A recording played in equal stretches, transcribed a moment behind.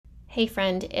Hey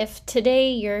friend, if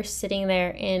today you're sitting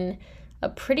there in a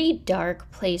pretty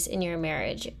dark place in your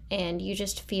marriage and you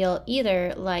just feel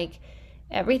either like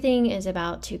everything is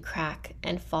about to crack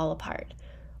and fall apart,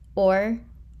 or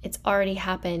it's already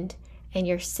happened and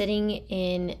you're sitting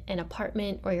in an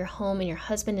apartment or your home and your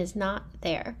husband is not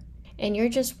there, and you're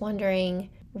just wondering,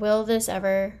 will this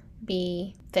ever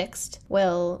be fixed?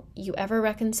 Will you ever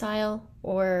reconcile?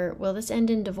 Or will this end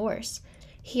in divorce?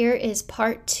 Here is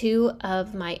part 2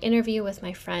 of my interview with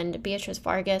my friend Beatriz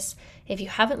Vargas. If you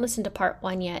haven't listened to part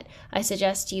 1 yet, I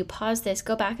suggest you pause this,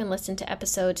 go back and listen to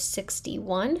episode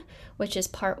 61, which is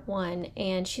part 1,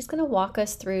 and she's going to walk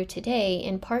us through today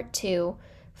in part 2,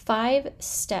 5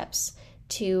 steps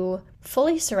to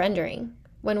fully surrendering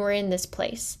when we're in this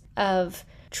place of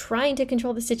trying to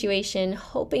control the situation,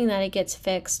 hoping that it gets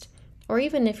fixed, or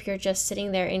even if you're just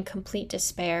sitting there in complete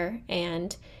despair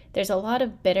and there's a lot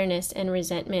of bitterness and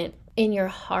resentment in your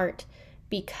heart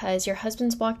because your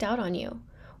husband's walked out on you.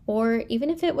 Or even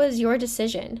if it was your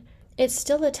decision, it's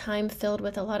still a time filled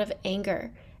with a lot of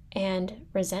anger and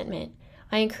resentment.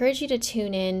 I encourage you to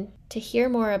tune in to hear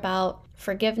more about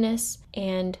forgiveness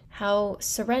and how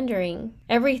surrendering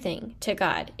everything to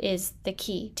God is the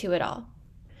key to it all.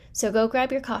 So go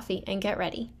grab your coffee and get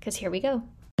ready, because here we go.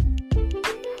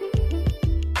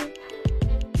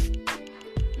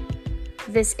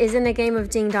 This isn't a game of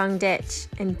ding dong ditch,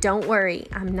 and don't worry,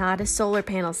 I'm not a solar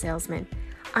panel salesman.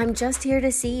 I'm just here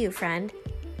to see you, friend.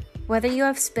 Whether you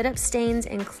have spit up stains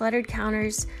and cluttered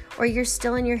counters, or you're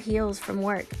still in your heels from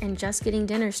work and just getting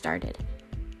dinner started,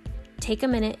 take a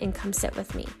minute and come sit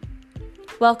with me.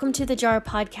 Welcome to the Jar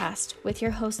Podcast with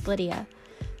your host Lydia,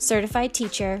 certified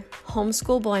teacher,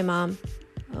 homeschool boy mom,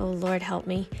 oh Lord help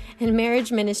me, and marriage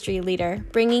ministry leader,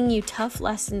 bringing you tough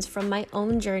lessons from my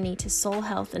own journey to soul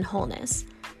health and wholeness.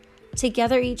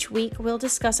 Together each week, we'll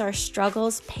discuss our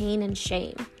struggles, pain, and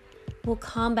shame. We'll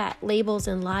combat labels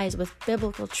and lies with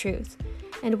biblical truth,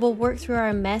 and we'll work through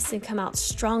our mess and come out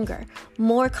stronger,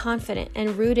 more confident,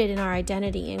 and rooted in our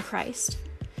identity in Christ.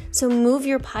 So move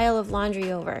your pile of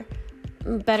laundry over.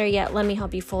 Better yet, let me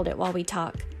help you fold it while we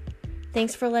talk.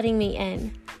 Thanks for letting me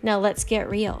in. Now let's get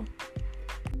real.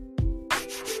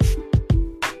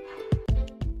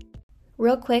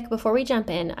 Real quick, before we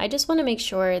jump in, I just want to make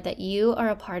sure that you are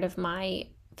a part of my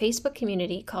Facebook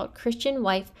community called Christian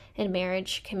Wife and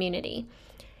Marriage Community.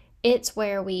 It's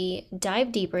where we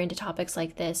dive deeper into topics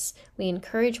like this. We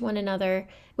encourage one another,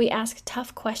 we ask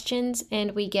tough questions,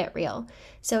 and we get real.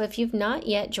 So if you've not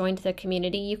yet joined the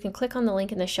community, you can click on the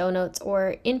link in the show notes,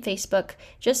 or in Facebook,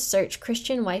 just search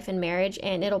Christian Wife and Marriage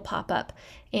and it'll pop up.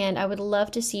 And I would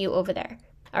love to see you over there.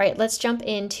 All right, let's jump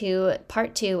into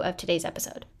part 2 of today's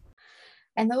episode.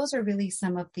 And those are really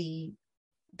some of the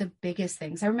biggest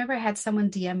things. I remember I had someone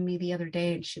DM me the other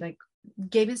day, and she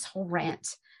gave this whole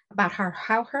rant about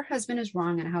how her husband is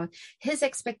wrong and how his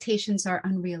expectations are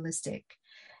unrealistic.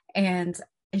 And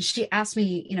she asked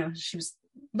me, she was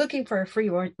looking for a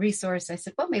free resource. I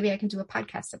said, well, maybe I can do a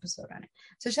podcast episode on it.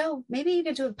 So maybe you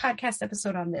can do a podcast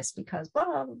episode on this because blah,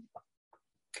 blah, blah.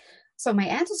 So my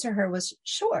answer to her was,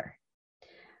 sure.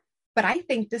 But I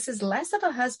think this is less of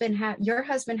your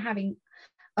husband having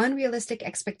unrealistic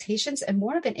expectations and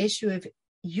more of an issue of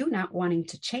you not wanting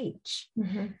to change.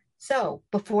 Mm-hmm. So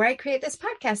before I create this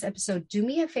podcast episode, do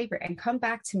me a favor and come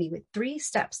back to me with 3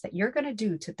 steps that you're going to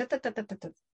do to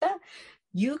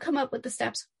You come up with the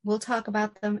steps. We'll talk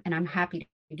about them. And I'm happy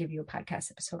to give you a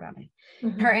podcast episode on it.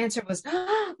 Mm-hmm. Her answer was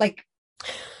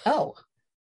oh,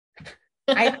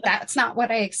 that's not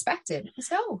what I expected.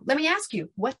 So let me ask you,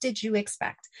 what did you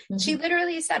expect? Mm-hmm. She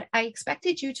literally said, I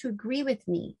expected you to agree with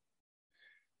me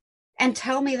and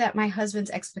tell me that my husband's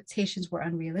expectations were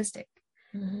unrealistic.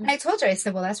 Mm-hmm. I told her, I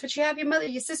said, well, that's what you have your mother,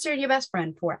 your sister, and your best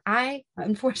friend for.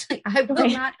 Unfortunately, I will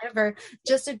not ever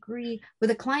just agree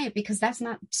with a client, because that's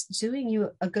not doing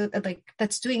you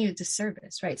that's doing you a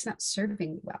disservice, right? It's not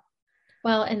serving you well.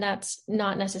 Well, and that's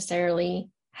not necessarily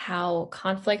how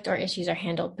conflict or issues are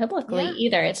handled biblically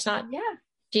either. It's not,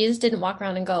 Jesus didn't walk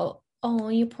around and go, oh,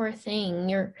 you poor thing.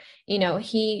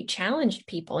 He challenged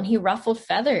people and he ruffled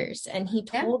feathers and he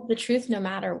told the truth no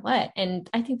matter what. And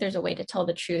I think there's a way to tell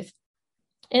the truth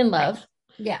in love. Right.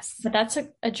 Yes. But that's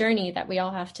a journey that we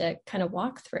all have to kind of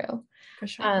walk through. For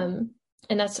sure. And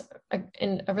that's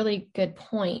a really good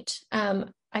point.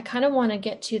 I kind of want to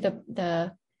get to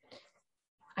the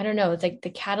I don't know,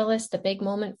 the catalyst, the big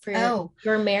moment for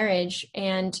your marriage,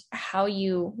 and how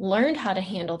you learned how to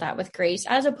handle that with grace,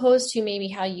 as opposed to maybe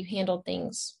how you handled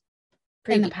things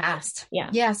in the past.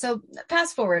 Yeah. So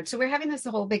fast forward. So we're having this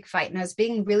whole big fight, and I was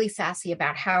being really sassy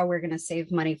about how we're going to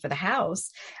save money for the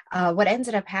house. What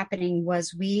ended up happening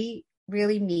was we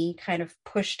really me kind of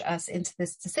pushed us into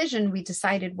this decision. We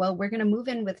decided, well, we're going to move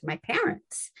in with my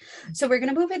parents. So we're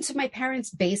going to move into my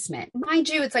parents' basement. Mind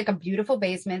you, it's like a beautiful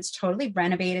basement. It's totally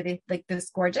renovated, it's like this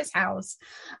gorgeous house.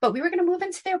 But we were going to move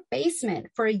into their basement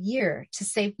for a year to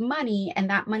save money. And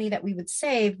that money that we would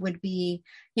save would be,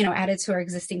 added to our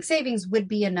existing savings, would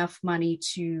be enough money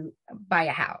to buy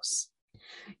a house.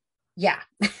 Yeah.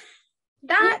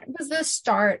 That was the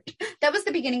start. That was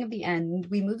the beginning of the end.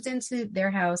 We moved into their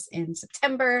house in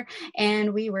September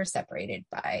and we were separated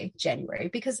by January,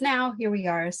 because now here we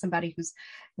are,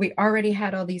 we already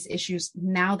had all these issues.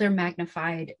 Now they're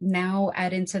magnified. Now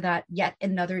add into that yet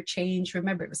another change.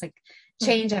 Remember, it was like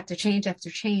change after change after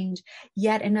change,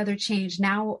 yet another change.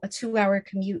 Now a 2-hour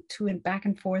commute to and back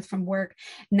and forth from work.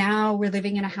 Now we're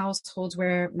living in a household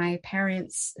where my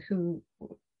parents,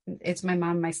 it's my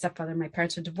mom, my stepfather, my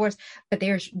parents were divorced, but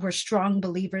they were strong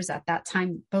believers at that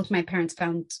time. Both my parents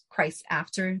found Christ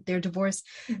after their divorce.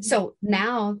 Mm-hmm. So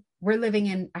now we're living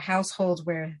in a household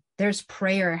where there's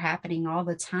prayer happening all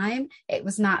the time. It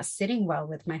was not sitting well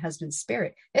with my husband's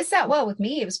spirit. It sat well with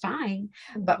me. It was fine.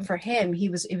 Mm-hmm. But for him,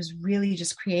 it was really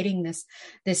just creating this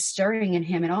stirring in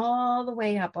him. And all the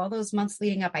way up, all those months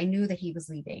leading up, I knew that he was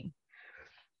leaving.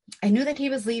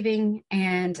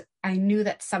 And I knew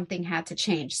that something had to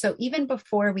change. So even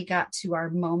before we got to our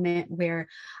moment where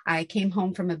I came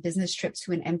home from a business trip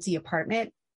to an empty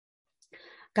apartment,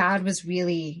 God was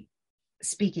really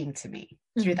speaking to me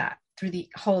through the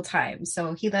whole time.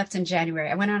 So he left in January.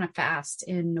 I went on a fast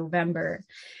in November.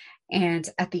 And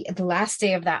at the last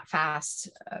day of that fast,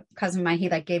 a cousin of mine, he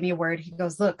gave me a word. He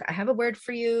goes, look, I have a word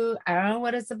for you. I don't know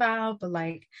what it's about, but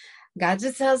God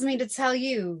just tells me to tell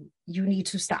you, you need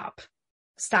to stop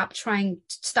trying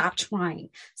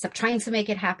to make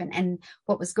it happen. And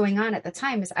what was going on at the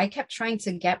time is I kept trying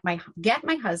to get my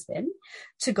husband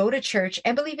to go to church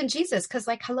and believe in Jesus. Cause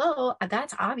hello,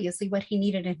 that's obviously what he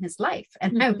needed in his life.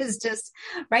 And I was just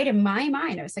right in my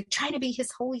mind. I was trying to be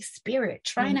his Holy Spirit,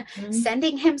 trying to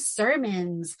sending him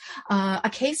sermons, A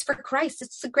Case for Christ.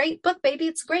 It's a great book, baby.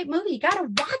 It's a great movie. You got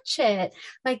to watch it.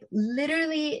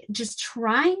 Literally just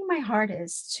trying my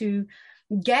hardest to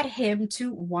get him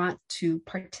to want to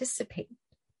participate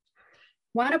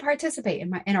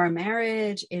in our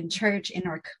marriage, in church, in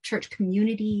our church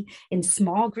community, in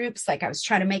small groups. I was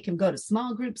trying to make him go to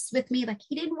small groups with me.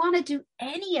 He didn't want to do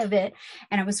any of it.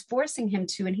 And I was forcing him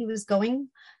to, and he was going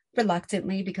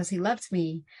reluctantly because he loved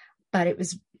me, but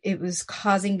it was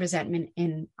causing resentment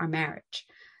in our marriage.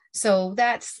 So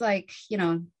that's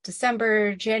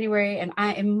December, January. And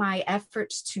in my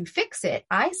efforts to fix it,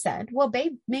 I said, well,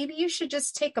 babe, maybe you should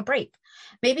just take a break.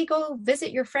 Maybe go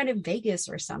visit your friend in Vegas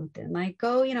or something.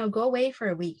 Go away for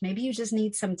a week. Maybe you just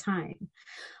need some time.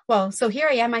 Well, so here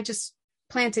I am. I just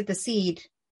planted the seed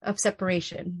of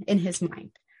separation in his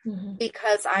mind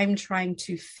because I'm trying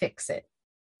to fix it.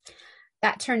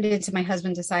 That turned into my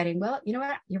husband deciding, well, you know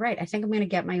what? You're right. I think I'm going to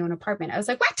get my own apartment. I was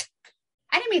like, what?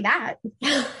 I didn't mean that.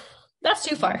 That's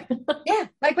too far. Yeah.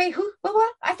 Wait, who?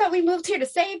 What? I thought we moved here to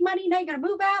save money. Now you're going to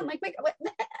move out. I'm wait, what?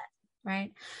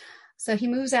 Right. So he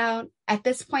moves out. At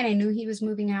this point, I knew he was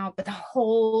moving out, but the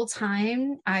whole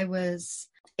time I was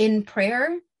in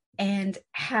prayer and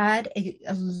had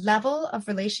a level of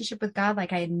relationship with God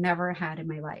like I had never had in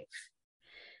my life.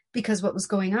 Because what was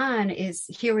going on is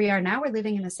here we are now, we're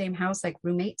living in the same house like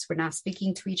roommates. We're not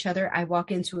speaking to each other. I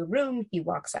walk into a room, he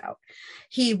walks out.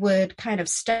 He would kind of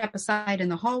step aside in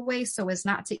the hallway so as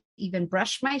not to even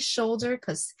brush my shoulder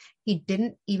because he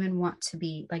didn't even want to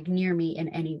be near me in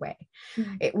any way.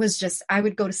 Mm-hmm. It was just, I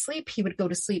would go to sleep. He would go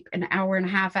to sleep an hour and a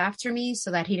half after me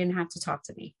so that he didn't have to talk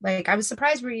to me. I was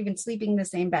surprised we were even sleeping in the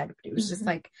same bed, but it was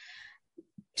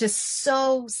just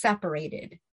so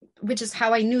separated. Which is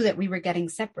how I knew that we were getting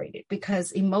separated,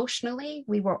 because emotionally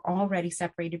we were already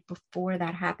separated before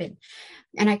that happened.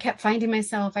 And I kept finding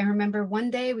myself, I remember one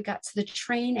day we got to the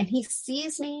train and he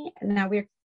sees me, and now we're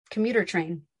commuter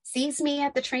train, sees me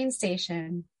at the train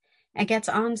station and gets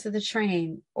onto the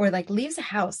train or leaves the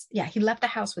house. Yeah, he left the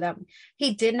house without me.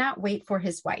 He did not wait for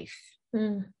his wife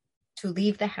to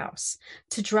leave the house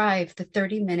to drive the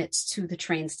 30 minutes to the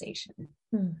train station.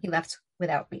 He left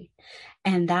without me.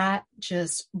 And that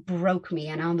just broke me.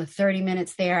 And on the 30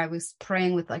 minutes there, I was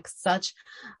praying with such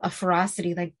a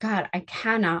ferocity, God, I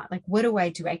cannot, what do I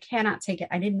do? I cannot take it.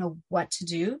 I didn't know what to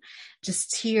do.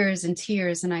 Just tears and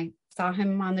tears. And I saw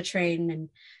him on the train and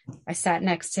I sat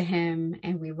next to him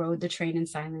and we rode the train in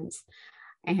silence.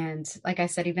 And like I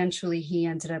said, eventually he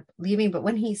ended up leaving. But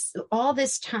when all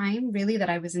this time really that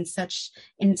I was in such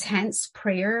intense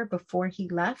prayer before he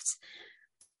left,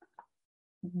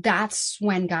 that's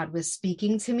when God was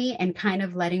speaking to me and kind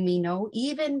of letting me know,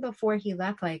 even before he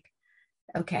left,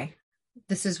 okay,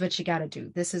 this is what you got to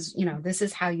do. This is, this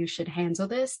is how you should handle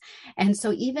this. And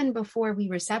so even before we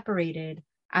were separated,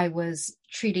 I was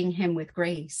treating him with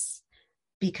grace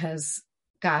because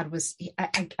God was,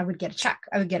 I would get a check.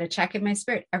 I would get a check in my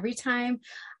spirit every time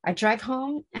I drive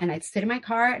home, and I'd sit in my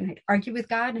car and I'd argue with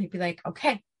God, and I'd be like,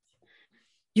 okay,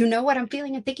 you know what I'm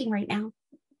feeling and thinking right now.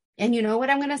 And you know what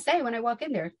I'm going to say when I walk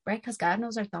in there, right? Because God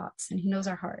knows our thoughts and he knows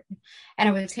our heart. And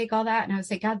I would take all that and I would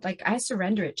say, God, like, I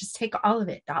surrender it. Just take all of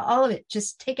it.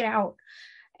 Just take it out.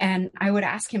 And I would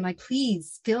ask him, like,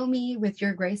 please fill me with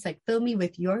your grace, like, fill me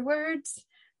with your words,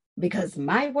 because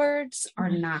my words are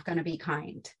not going to be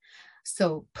kind.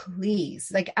 So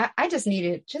please, like, I just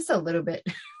needed just a little bit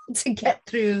to get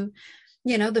through,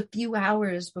 the few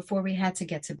hours before we had to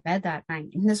get to bed that night.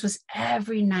 And this was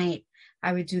every night.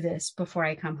 I would do this before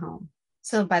I come home.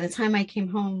 So by the time I came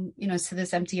home, to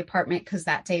this empty apartment, because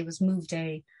that day was move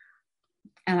day,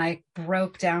 and I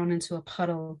broke down into a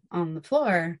puddle on the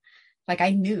floor,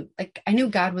 I knew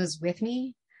God was with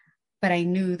me, but I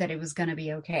knew that it was going to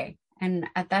be okay. And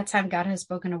at that time, God has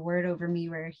spoken a word over me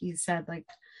where he said, like,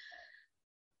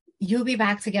 you'll be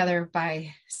back together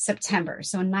by September.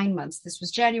 So in 9 months, this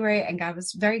was January, and God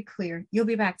was very clear, you'll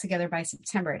be back together by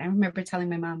September. And I remember telling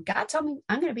my mom, God told me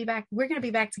we're going to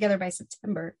be back together by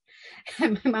September.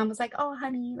 And my mom was like, oh,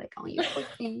 honey, like, oh, you poor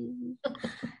thing.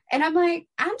 And I'm like,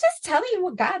 I'm just telling you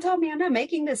what God told me. I'm not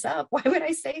making this up. Why would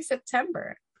I say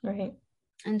September? Right.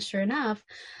 And sure enough,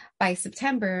 by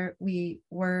September, we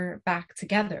were back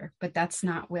together, but that's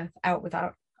not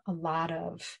without a lot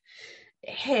of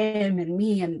him and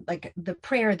me, and like the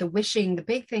prayer, the wishing. The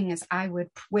big thing is I would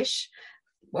wish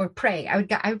or pray. I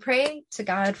would pray to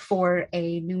God for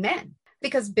a new man,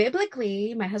 because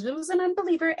biblically my husband was an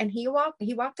unbeliever and he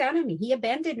walked out on me. He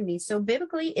abandoned me. So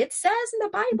biblically it says in the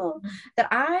Bible that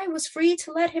I was free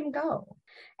to let him go,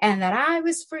 and that I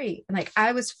was free, like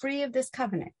I was free of this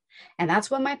covenant. And that's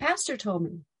what my pastor told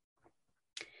me.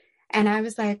 And I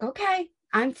was like, okay,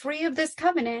 I'm free of this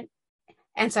covenant.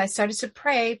 And so I started to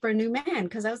pray for a new man,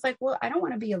 because I was like, well, I don't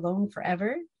want to be alone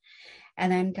forever. And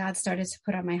then God started to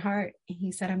put on my heart.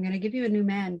 He said, I'm going to give you a new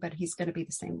man, but he's going to be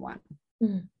the same one.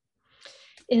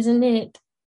 Isn't it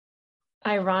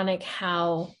ironic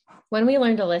how when we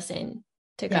learn to listen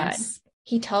to God,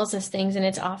 he tells us things, and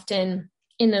it's often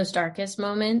in those darkest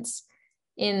moments,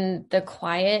 in the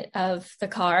quiet of the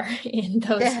car, in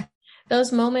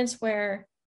those moments where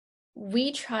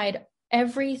we tried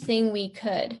everything we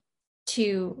could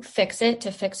to fix it,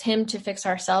 to fix him, to fix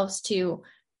ourselves, to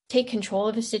take control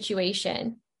of a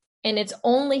situation. And it's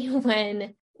only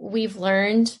when we've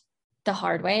learned the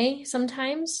hard way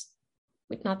sometimes,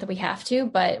 not that we have to,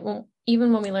 but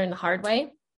even when we learn the hard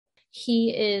way, he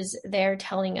is there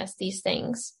telling us these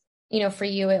things. For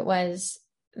you, it was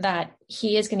that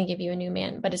he is going to give you a new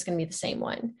man, but it's going to be the same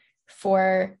one.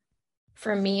 For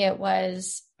me, it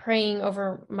was praying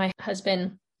over my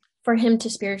husband for him to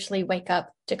spiritually wake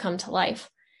up, to come to life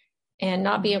and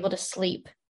not be able to sleep.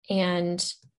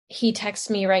 And he texts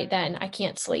me right then, I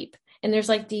can't sleep. And there's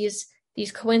like these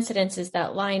coincidences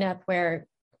that line up where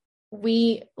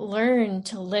we learn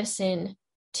to listen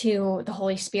to the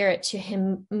Holy Spirit, to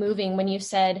him moving. When you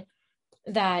said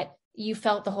that you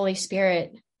felt the Holy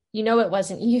Spirit, it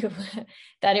wasn't you,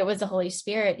 that it was the Holy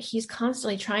Spirit. He's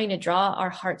constantly trying to draw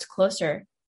our hearts closer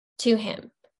to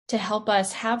him, to help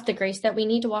us have the grace that we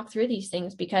need to walk through these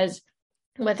things, because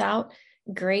without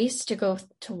grace to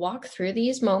walk through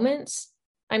these moments,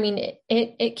 I mean,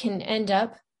 it can end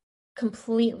up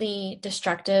completely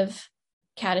destructive,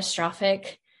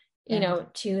 catastrophic,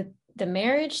 to the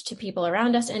marriage, to people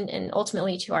around us, and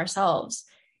ultimately to ourselves.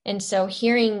 And so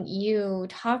hearing you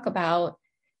talk about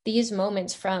these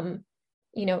moments from,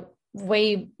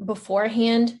 way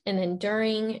beforehand, and then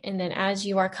during, and then as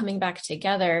you are coming back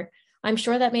together, I'm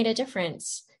sure that made a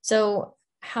difference. So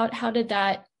how did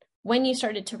that, when you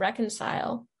started to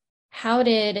reconcile, how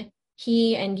did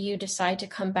he and you decide to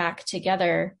come back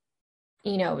together,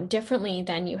 differently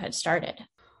than you had started?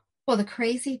 Well, the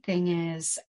crazy thing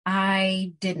is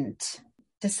I didn't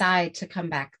decide to come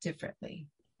back differently,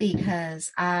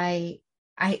 because I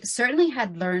certainly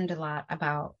had learned a lot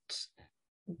about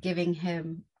giving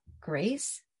him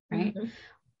grace, right? Mm-hmm.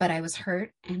 But I was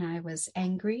hurt and I was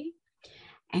angry.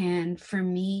 And for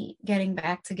me, getting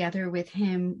back together with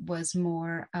him was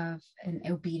more of an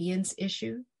obedience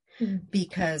issue,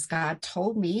 because God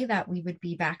told me that we would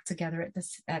be back together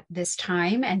at this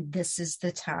time. And this is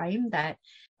the time that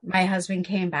my husband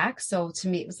came back. So to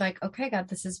me, it was like, okay, God,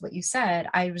 this is what you said.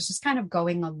 I was just kind of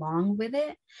going along with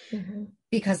it,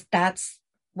 because that's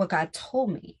what God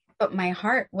told me. But my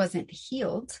heart wasn't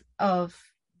healed of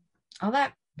all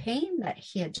that pain that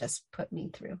he had just put me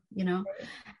through, you know?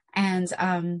 And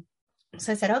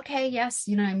so I said, okay, yes,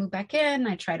 you know, I moved back in.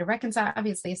 I try to reconcile.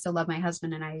 Obviously, I still love my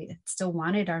husband and I still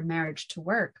wanted our marriage to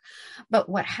work. But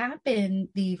what happened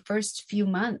the first few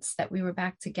months that we were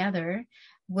back together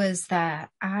was that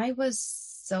I was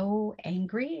so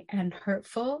angry and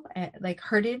hurtful, like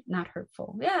hurted, not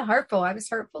hurtful. Yeah, hurtful. I was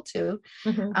hurtful too.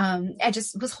 I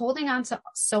just was holding on to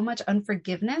so much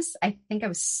unforgiveness. I think I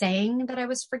was saying that I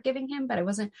was forgiving him, but I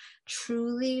wasn't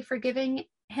truly forgiving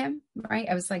him, right?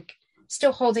 I was like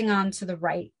still holding on to the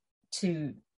right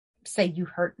to say you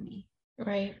hurt me.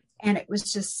 Right. And it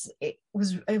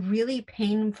was a really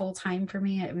painful time for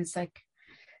me. It was like,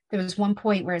 there was one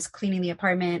point where I was cleaning the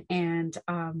apartment and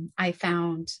I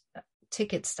found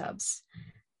ticket stubs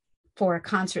for a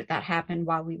concert that happened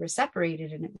while we were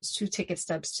separated. And it was 2 ticket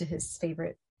stubs to his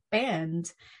favorite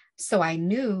band. So I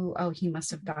knew, oh, he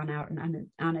must have gone out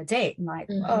on a date. I'm like,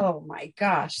 oh my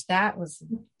gosh, that was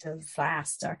a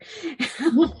disaster.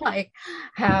 Like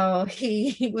how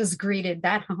he was greeted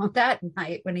that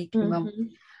night when he came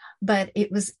home. But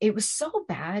it was so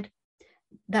bad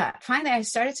that finally I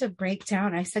started to break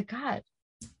down. I said, God,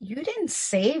 you didn't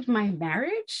save my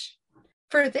marriage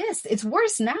for this. It's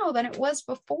worse now than it was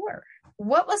before.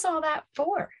 What was all that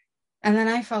for? And then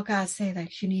I felt God say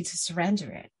that you need to surrender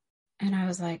it. And I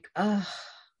was like, oh.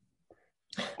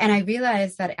 And I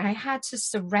realized that I had to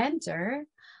surrender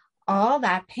all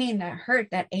that pain, that hurt,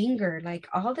 that anger, like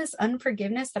all this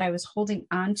unforgiveness that I was holding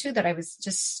on to, that I was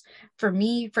just, for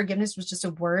me, forgiveness was just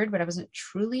a word, but I wasn't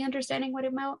truly understanding what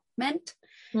it meant.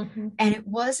 And it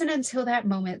wasn't until that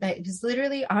moment that it was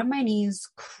literally on my knees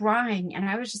crying. And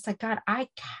I was just like, God, I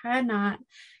cannot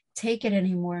take it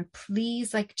anymore.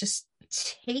 Please, like, just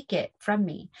take it from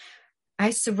me.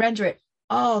 I surrender it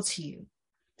all to you.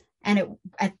 And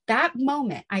at that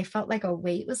moment, I felt like a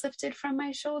weight was lifted from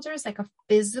my shoulders, like a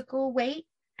physical weight.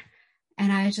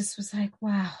 And I just was like,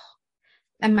 wow.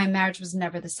 And my marriage was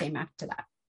never the same after that,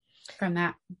 from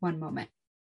that one moment.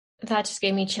 That just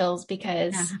gave me chills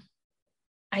because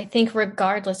I think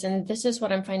regardless, and this is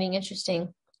what I'm finding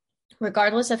interesting,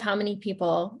 regardless of how many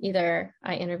people either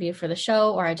I interview for the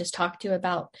show or I just talk to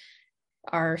about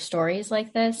our stories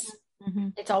like this,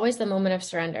 it's always the moment of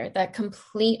surrender, that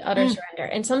complete, utter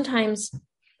surrender. And sometimes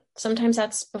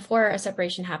that's before a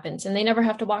separation happens and they never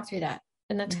have to walk through that.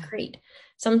 And that's great.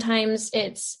 Sometimes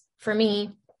it's, for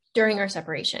me, during our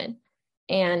separation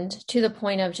and to the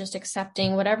point of just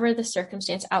accepting whatever the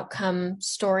circumstance, outcome,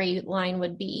 storyline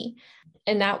would be.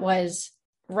 And that was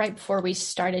right before we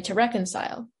started to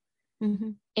reconcile.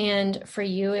 And for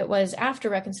you, it was after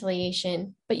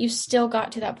reconciliation, but you still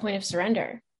got to that point of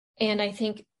surrender. And I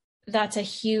think that's a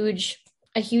huge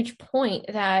point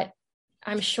that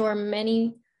I'm sure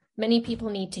many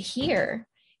people need to hear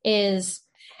is,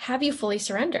 have you fully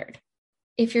surrendered?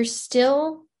 If you're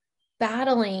still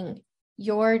battling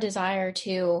your desire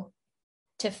to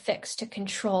fix, to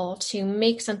control, to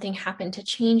make something happen, to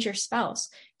change your spouse,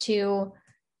 to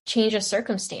change a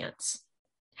circumstance,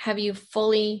 have you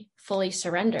fully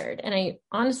surrendered? And I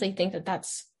honestly think that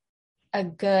that's a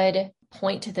good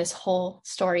point to this whole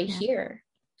story here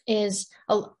is,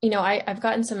 I've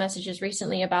gotten some messages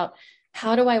recently about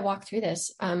how do I walk through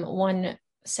this? One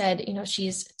said,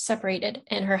 she's separated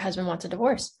and her husband wants a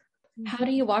divorce. How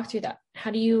do you walk through that?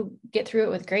 How do you get through it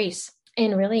with grace?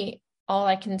 And really all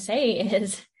I can say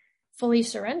is fully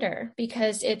surrender,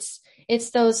 because it's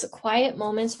those quiet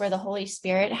moments where the Holy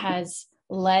Spirit has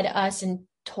led us and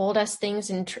told us things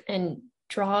and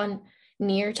drawn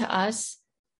near to us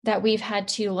that we've had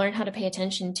to learn how to pay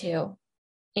attention to.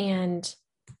 And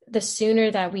the sooner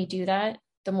that we do that,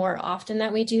 the more often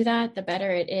that we do that, the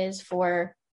better it is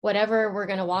for whatever we're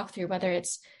going to walk through, whether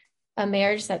it's a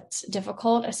marriage that's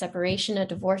difficult, a separation, a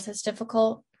divorce that's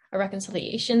difficult, a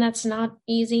reconciliation that's not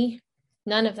easy.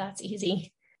 None of that's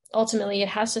easy. Ultimately, it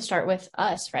has to start with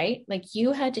us, right? Like,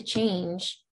 you had to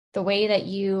change the way that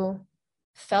you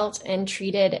felt and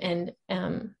treated and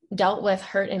dealt with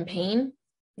hurt and pain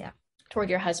toward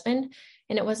your husband.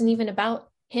 And it wasn't even about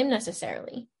him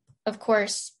necessarily. Of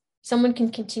course, someone can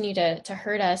continue to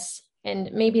hurt us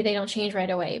and maybe they don't change right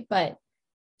away, but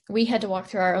we had to walk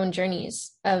through our own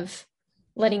journeys of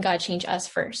letting God change us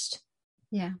first.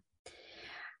 Yeah.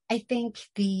 I think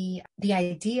the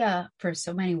idea for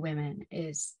so many women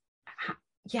is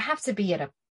you have to be at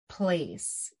a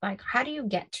place. Like, how do you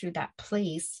get to that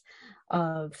place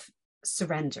of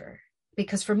surrender?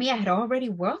 Because for me, I had already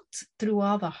walked through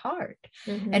all the hard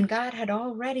and God had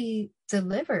already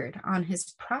delivered on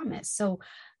his promise. So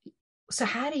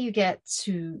how do you get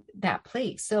to that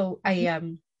place? So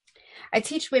I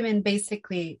teach women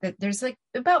basically that there's like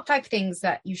about 5 things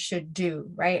that you should do,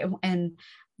 right? And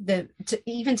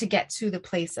even to get to the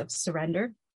place of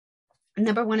surrender.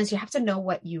 Number 1 is you have to know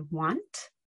what you want.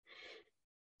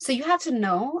 So you have to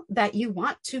know that you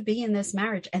want to be in this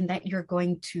marriage and that you're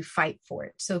going to fight for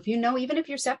it. So if you know, even if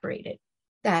you're separated,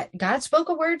 that God spoke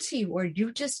a word to you, or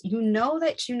you just,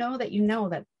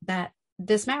 that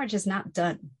this marriage is not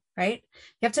done, right?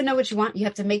 You have to know what you want. You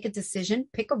have to make a decision,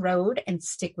 pick a road and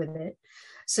stick with it.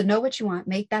 So know what you want,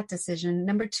 make that decision.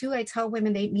 Number 2, I tell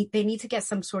women they need to get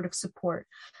some sort of support.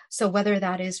 So whether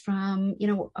that is from,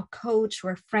 a coach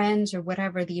or friends or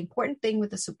whatever, the important thing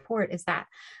with the support is that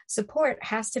support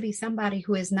has to be somebody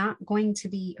who is not going to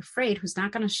be afraid, who's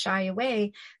not going to shy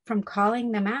away from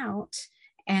calling them out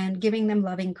and giving them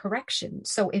loving correction.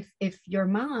 So if your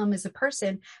mom is a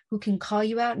person who can call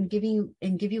you out and give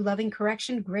you loving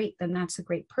correction, great, then that's a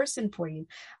great person for you.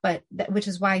 But which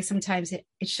is why sometimes it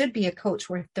should be a coach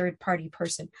or a third party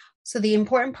person. So the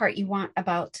important part you want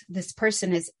about this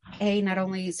person is not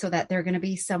only so that they're going to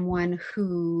be someone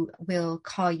who will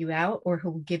call you out or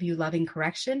who will give you loving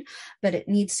correction, but it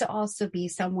needs to also be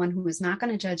someone who is not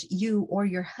going to judge you or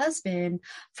your husband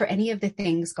for any of the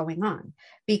things going on.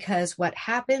 Because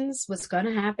what's going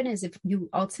to happen is if you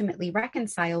ultimately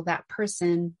reconcile, that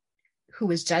person who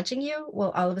is judging you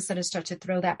will all of a sudden start to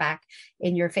throw that back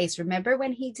in your face. Remember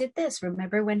when he did this?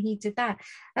 Remember when he did that?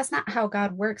 That's not how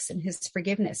God works in his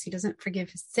forgiveness. He doesn't forgive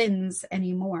his sins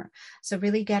anymore. So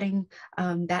really getting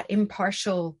that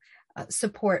impartial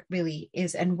support really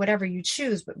is, and whatever you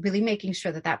choose, but really making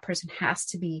sure that person has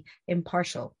to be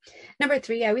impartial. Number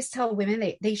 3, I always tell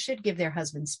women they should give their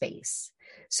husband space.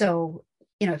 So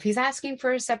if he's asking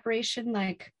for a separation,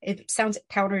 like, it sounds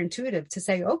counterintuitive to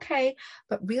say, okay,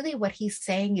 but really what he's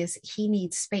saying is he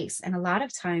needs space. And a lot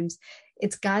of times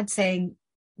it's God saying,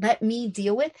 let me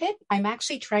deal with it. I'm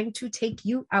actually trying to take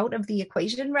you out of the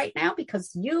equation right now because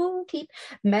you keep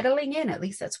meddling in. At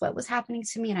least that's what was happening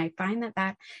to me. And I find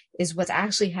that is what's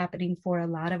actually happening for a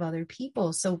lot of other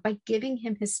people. So by giving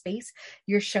him his space,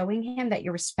 you're showing him that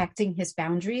you're respecting his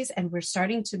boundaries. And we're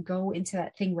starting to go into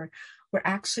that thing where we're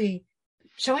actually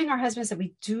showing our husbands that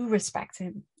we do respect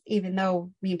him, even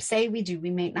though we say we do,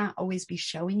 we may not always be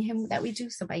showing him that we do.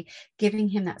 So by giving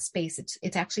him that space,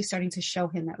 it's actually starting to show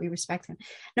him that we respect him.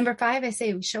 Number 5, I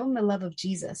say we show him the love of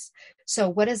Jesus. So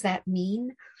what does that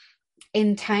mean?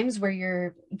 In times where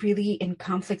you're really in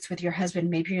conflict with your husband,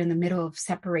 maybe you're in the middle of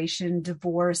separation,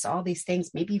 divorce, all these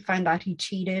things, maybe you find out he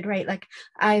cheated, right? Like,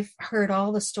 I've heard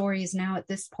all the stories now at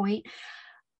this point.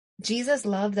 Jesus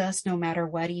loved us no matter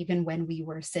what, even when we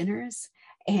were sinners.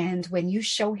 And when you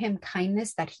show him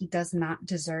kindness that he does not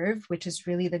deserve, which is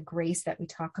really the grace that we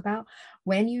talk about,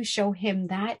 when you show him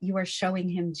that, you are showing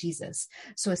him Jesus.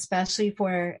 So especially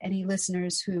for any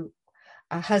listeners who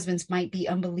husbands might be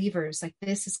unbelievers, like,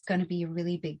 this is going to be a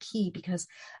really big key, because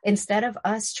instead of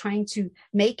us trying to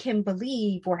make him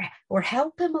believe or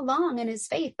help him along in his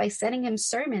faith by sending him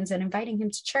sermons and inviting him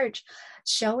to church,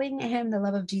 showing him the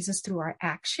love of Jesus through our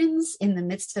actions in the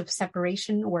midst of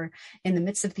separation or in the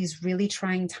midst of these really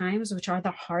trying times, which are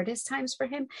the hardest times for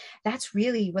him, that's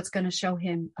really what's going to show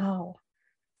him, oh,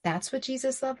 that's what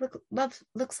Jesus love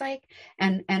looks like.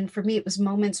 And for me, it was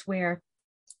moments where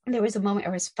there was a moment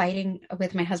I was fighting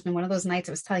with my husband. One of those nights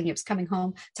I was telling you, I was coming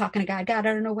home, talking to God, I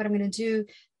don't know what I'm going to do.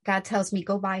 God tells me,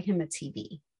 go buy him a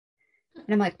TV.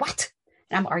 And I'm like, what?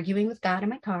 And I'm arguing with God in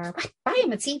my car. What? Buy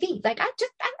him a TV. Like,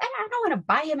 I don't want to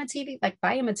buy him a TV. Like,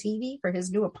 buy him a TV for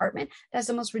his new apartment. That's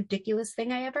the most ridiculous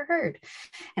thing I ever heard.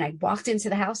 And I walked into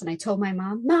the house and I told my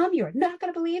mom, you're not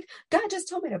going to believe God just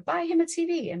told me to buy him a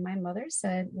TV. And my mother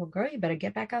said, well, girl, you better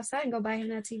get back outside and go buy him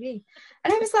that TV.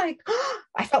 And I was like,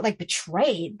 I felt like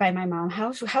betrayed by my mom.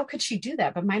 How could she do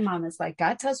that? But my mom is like,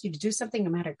 God tells you to do something, no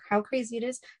matter how crazy it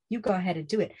is, you go ahead and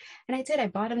do it. And I did. I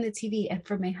bought him the TV. And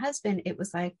for my husband, it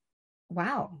was like,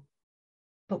 wow,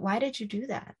 but why did you do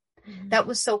that? Mm-hmm. That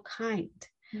was so kind.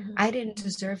 Mm-hmm. I didn't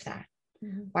deserve that.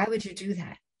 Mm-hmm. Why would you do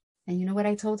that? And you know what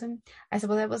I told him? I said,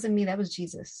 well, that wasn't me. That was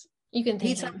Jesus. You can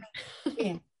thank him.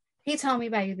 Yeah. He told me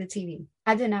buy you the TV.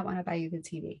 I did not want to buy you the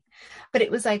TV. But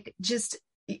it was like,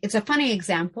 it's a funny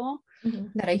example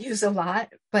that I use a lot,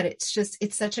 but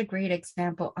it's such a great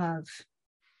example of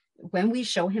when we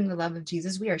show him the love of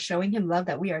Jesus, we are showing him love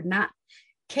that we are not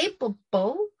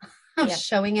capable of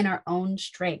showing in our own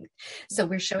strength. So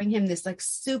we're showing him this like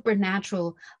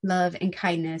supernatural love and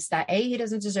kindness that A, he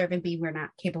doesn't deserve, and B, we're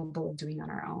not capable of doing on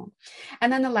our own.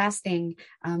 And then the last thing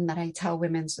that I tell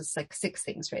women, so it's like 6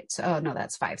 things, right? So,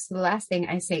 that's 5. So the last thing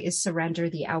I say is surrender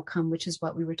the outcome, which is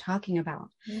what we were talking about,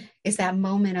 is that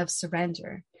moment of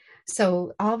surrender.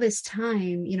 So all this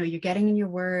time, you're getting in your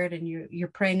word and you're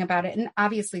praying about it. And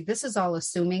obviously this is all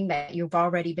assuming that you've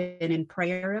already been in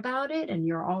prayer about it and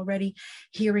you're already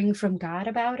hearing from God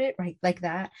about it, right? Like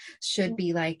that should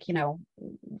be like,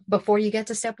 before you get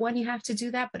to step one, you have to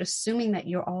do that. But assuming that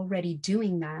you're already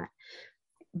doing that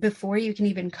before you can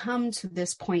even come to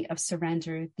this point of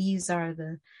surrender, these are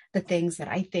the things that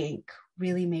I think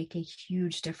really make a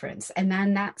huge difference. And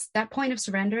then that's that point of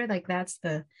surrender, like that's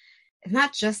the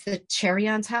not just the cherry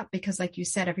on top, because like you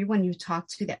said, everyone you talk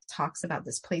to that talks about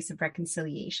this place of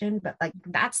reconciliation, but like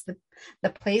that's the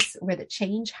place where the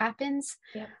change happens.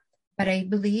 Yeah. But I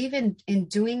believe in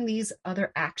doing these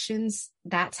other actions,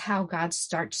 that's how God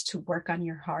starts to work on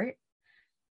your heart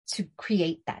to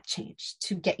create that change,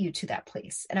 to get you to that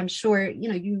place. And I'm sure,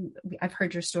 I've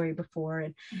heard your story before,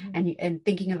 and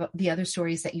thinking of the other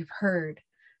stories that you've heard,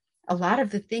 a lot of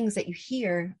the things that you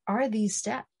hear are these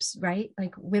steps, right?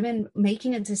 Like women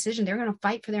making a decision, they're going to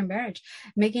fight for their marriage,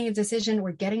 making a decision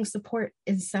or getting support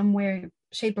in some way,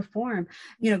 shape or form,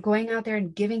 going out there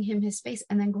and giving him his space,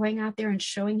 and then going out there and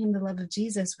showing him the love of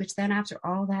Jesus, which then after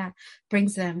all that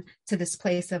brings them to this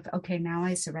place of, okay, now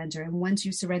I surrender. And once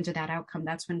you surrender that outcome,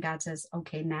 that's when God says,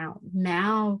 okay,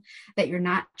 now that you're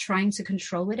not trying to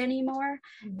control it anymore,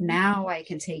 now I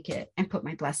can take it and put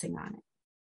my blessing on it.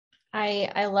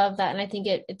 I love that. And I think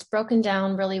it's broken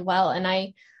down really well. And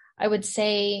I would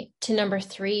say to number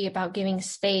 3 about giving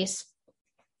space,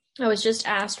 I was just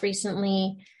asked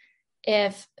recently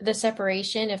if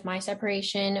my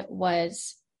separation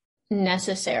was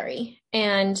necessary.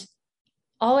 And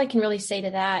all I can really say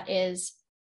to that is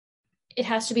it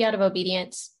has to be out of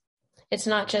obedience. It's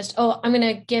not just, oh, I'm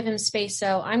going to give him space,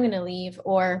 so I'm going to leave,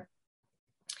 or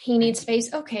he needs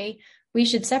space. Okay, we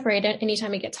should separate it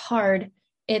anytime it gets hard.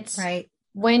 It's right.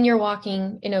 When you're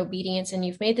walking in obedience and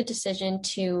you've made the decision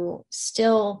to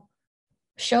still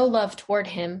show love toward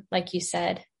him, like you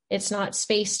said, it's not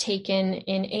space taken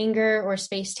in anger or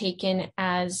space taken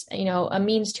as, a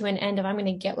means to an end of I'm going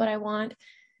to get what I want.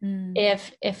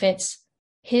 If it's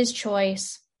his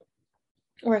choice,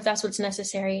 or if that's what's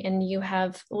necessary and you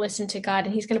have listened to God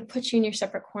and he's going to put you in your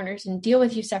separate corners and deal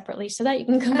with you separately so that you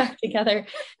can come back together,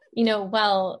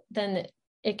 well, then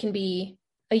it can be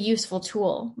a useful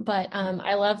tool. But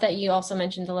I love that you also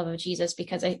mentioned the love of Jesus,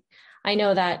 because I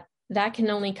know that can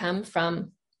only come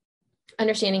from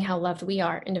understanding how loved we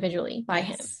are individually by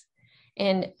him,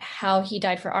 and how he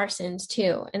died for our sins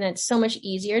too. And it's so much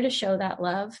easier to show that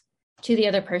love to the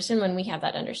other person when we have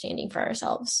that understanding for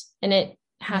ourselves. And it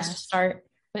has to start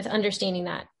with understanding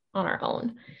that on our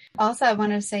own. Also, I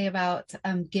want to say about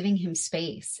giving him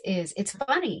space is it's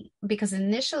funny because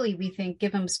initially we think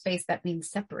give him space, that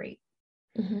means separate.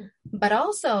 But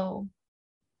also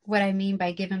what I mean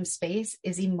by give him space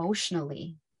is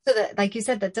emotionally. So that, like you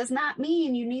said, that does not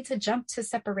mean you need to jump to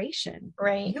separation.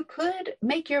 Right. You could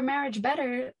make your marriage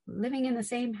better living in the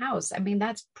same house. I mean,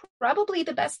 that's probably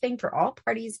the best thing for all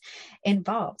parties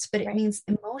involved, but it means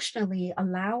emotionally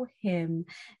allow him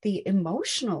the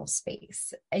emotional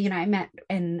space. I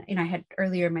had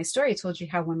earlier in my story told you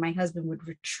how when my husband would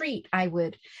retreat, I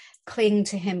would cling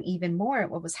to him even more.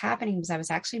 What was happening was I was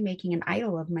actually making an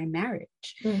idol of my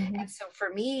marriage. And so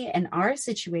for me in our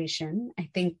situation,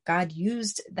 I think God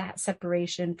used that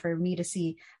separation for me to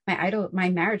see my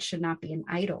marriage should not be an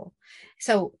idol.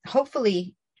 So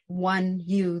hopefully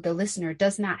you, the listener,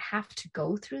 does not have to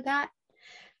go through that.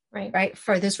 Right.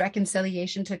 For this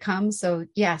reconciliation to come. So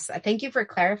yes, I thank you for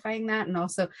clarifying that and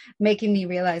also making me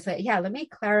realize that, let me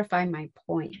clarify my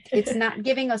point. It's not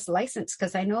giving us license,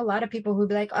 because I know a lot of people who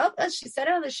be like, oh, she said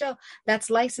it on the show, that's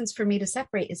license for me to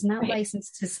separate. It's not license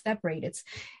to separate. It's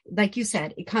like you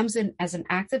said, it comes in as an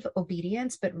act of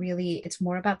obedience, but really it's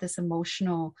more about this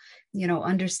emotional,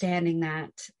 understanding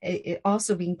that it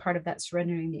also being part of that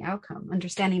surrendering the outcome,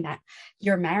 understanding that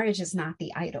your marriage is not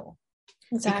the idol.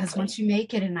 Exactly. Because once you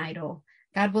make it an idol,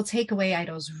 God will take away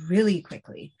idols really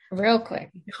quickly. Real quick.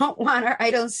 We don't want our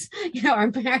idols, our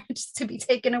marriage to be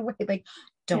taken away. Like,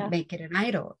 don't make it an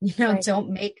idol.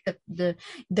 Don't make the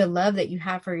love that you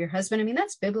have for your husband. I mean,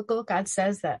 that's biblical. God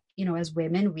says that, as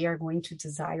women, we are going to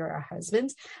desire our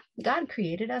husbands. God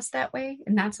created us that way,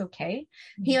 and that's okay.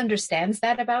 He understands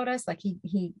that about us. Like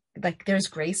he there's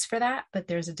grace for that, but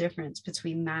there's a difference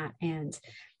between that and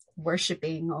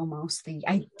worshiping almost the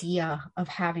idea of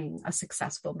having a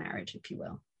successful marriage, if you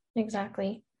will.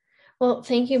 Exactly. Well,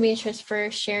 thank you, Beatrice,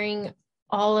 for sharing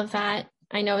all of that.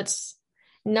 I know it's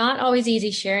not always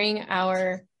easy sharing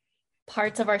our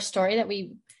parts of our story that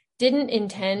we didn't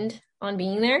intend on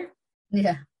being there.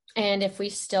 Yeah. And if we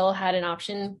still had an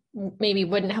option, maybe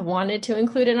wouldn't have wanted to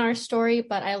include in our story.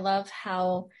 But I love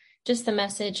how just the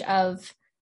message of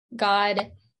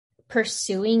God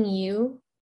pursuing you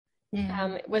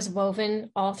Yeah. was woven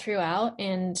all throughout.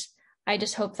 And I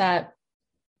just hope that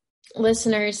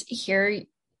listeners hear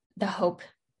the hope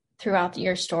throughout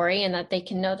your story and that they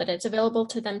can know that it's available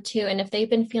to them too. And if they've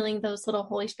been feeling those little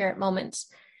Holy Spirit moments,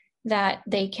 that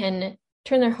they can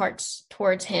turn their hearts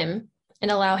towards him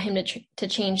and allow him to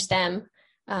change them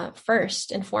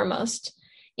first and foremost.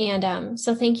 And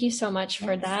so thank you so much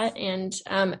for that. And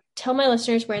tell my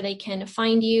listeners where they can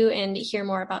find you and hear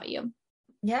more about you.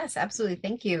 Yes, absolutely.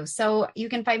 Thank you. So you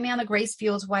can find me on the Grace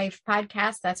Fuels Wife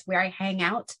podcast. That's where I hang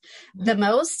out the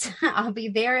most. I'll be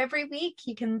there every week.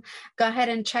 You can go ahead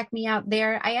and check me out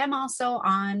there. I am also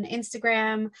on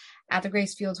Instagram at the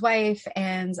Grace Fuels Wife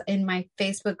and in my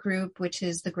Facebook group, which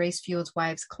is the Grace Fuels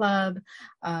Wives Club,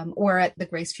 or at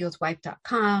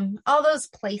thegracefuelswife.com. All those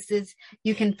places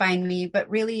you can find me, but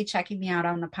really checking me out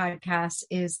on the podcast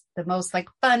is the most like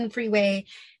fun, free way.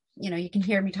 You can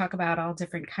hear me talk about all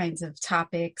different kinds of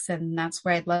topics, and that's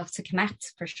where I'd love to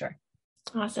connect for sure.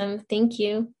 Awesome. Thank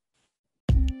you.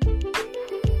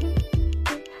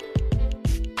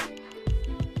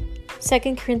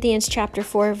 2 Corinthians chapter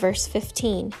 4, verse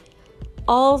 15.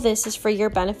 All this is for your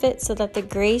benefit, so that the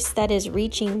grace that is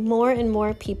reaching more and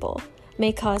more people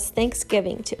may cause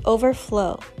thanksgiving to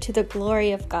overflow to the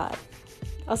glory of God.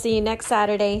 I'll see you next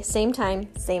Saturday, same time,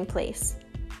 same place.